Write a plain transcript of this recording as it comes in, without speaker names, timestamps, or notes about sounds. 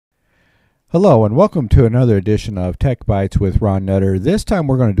Hello and welcome to another edition of Tech Bites with Ron Nutter. This time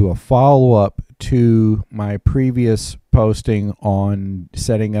we're going to do a follow-up to my previous posting on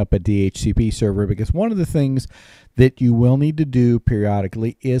setting up a DHCP server, because one of the things that you will need to do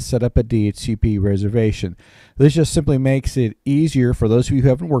periodically is set up a DHCP reservation. This just simply makes it easier for those of you who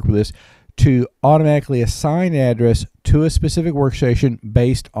haven't worked with this to automatically assign an address to a specific workstation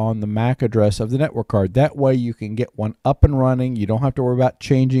based on the MAC address of the network card. That way you can get one up and running. You don't have to worry about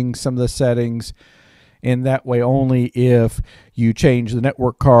changing some of the settings. And that way only if you change the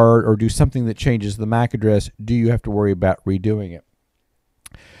network card or do something that changes the MAC address do you have to worry about redoing it.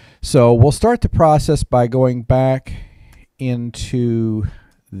 So we'll start the process by going back into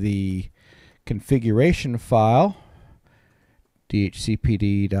the configuration file,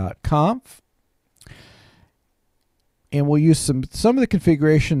 dhcpd.conf, and we'll use some of the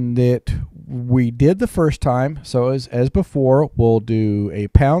configuration that we did the first time. So as before, we'll do a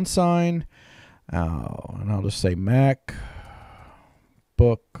 # and I'll just say MacBook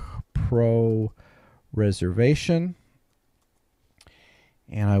Pro reservation,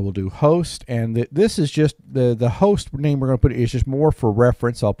 and I will do host, and this is just the host name we're going to put is just more for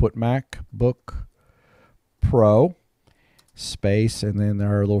reference. I'll put MacBook Pro space and then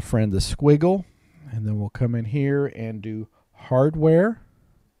our little friend the squiggle, and then we'll come in here and do hardware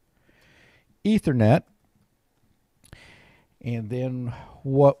Ethernet. And then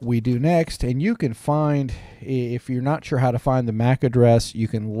what we do next, and you can find, if you're not sure how to find the MAC address, you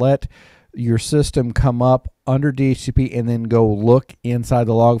can let your system come up under DHCP and then go look inside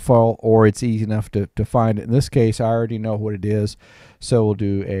the log file, or it's easy enough to find it. In this case, I already know what it is, so we'll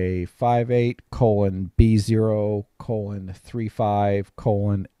do a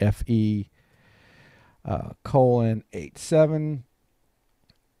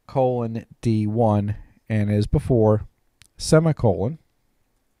and as before, semicolon.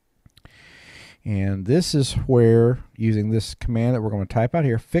 And this is where, using this command that we're going to type out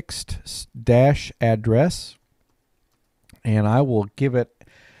here, fixed dash address, and I will give it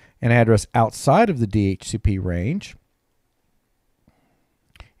an address outside of the DHCP range,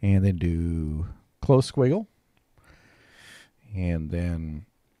 and then do close squiggle, and then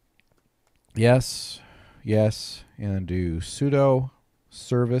yes, and do sudo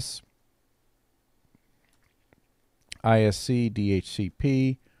service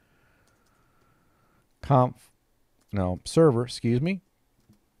ISC-DHCP-Server, excuse me.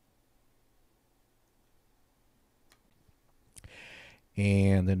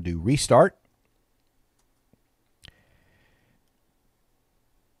 And then do restart.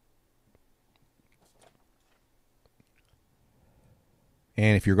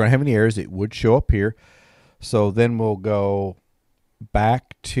 And if you're going to have any errors, it would show up here. So then we'll go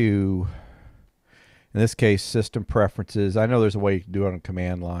back to, in this case, system preferences. I know there's a way you can do it on a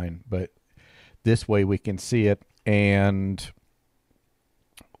command line, but this way we can see it, and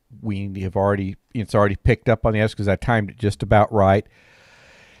it's already picked up on the address because I timed it just about right.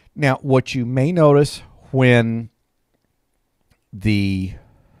 Now, what you may notice when you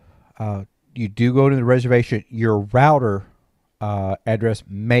do go to the reservation, your router address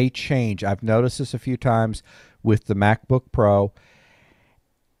may change. I've noticed this a few times with the MacBook Pro,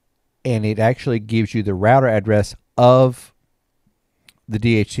 and it actually gives you the router address of the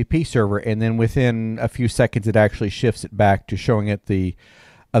DHCP server, and then within a few seconds it actually shifts it back to showing it the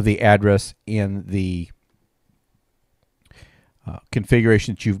address in the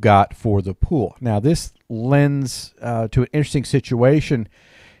configuration that you've got for the pool. Now this lends to an interesting situation.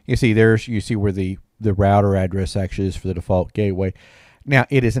 You see where the router address actually is for the default gateway. Now,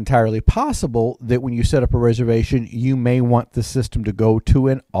 it is entirely possible that when you set up a reservation, you may want the system to go to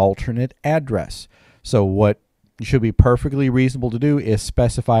an alternate address. So what should be perfectly reasonable to do is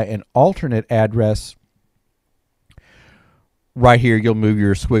specify an alternate address. Right here, you'll move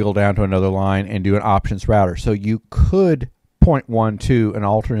your squiggle down to another line and do an options router. So you could point one to an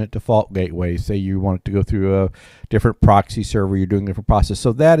alternate default gateway. Say you want it to go through a different proxy server, you're doing a different process.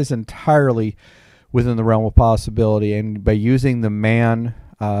 So that is entirely within the realm of possibility, and by using the man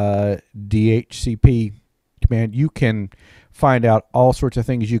DHCP command, you can find out all sorts of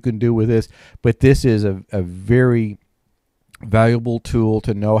things you can do with this. But this is a very valuable tool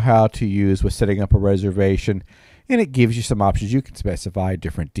to know how to use with setting up a reservation, and it gives you some options. You can specify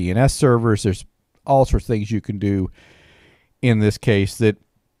different DNS servers. There's all sorts of things you can do in this case that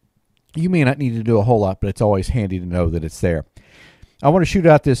you may not need to do a whole lot, but it's always handy to know that it's there. I want to shoot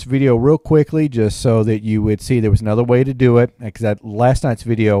out this video real quickly just so that you would see there was another way to do it, because that last night's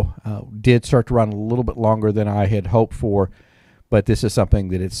video did start to run a little bit longer than I had hoped for, but this is something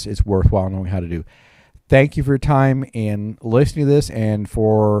that it's worthwhile knowing how to do. Thank you for your time and listening to this. And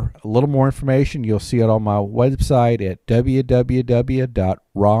for a little more information, you'll see it on my website at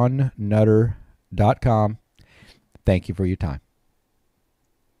www.ronnutter.com. Thank you for your time.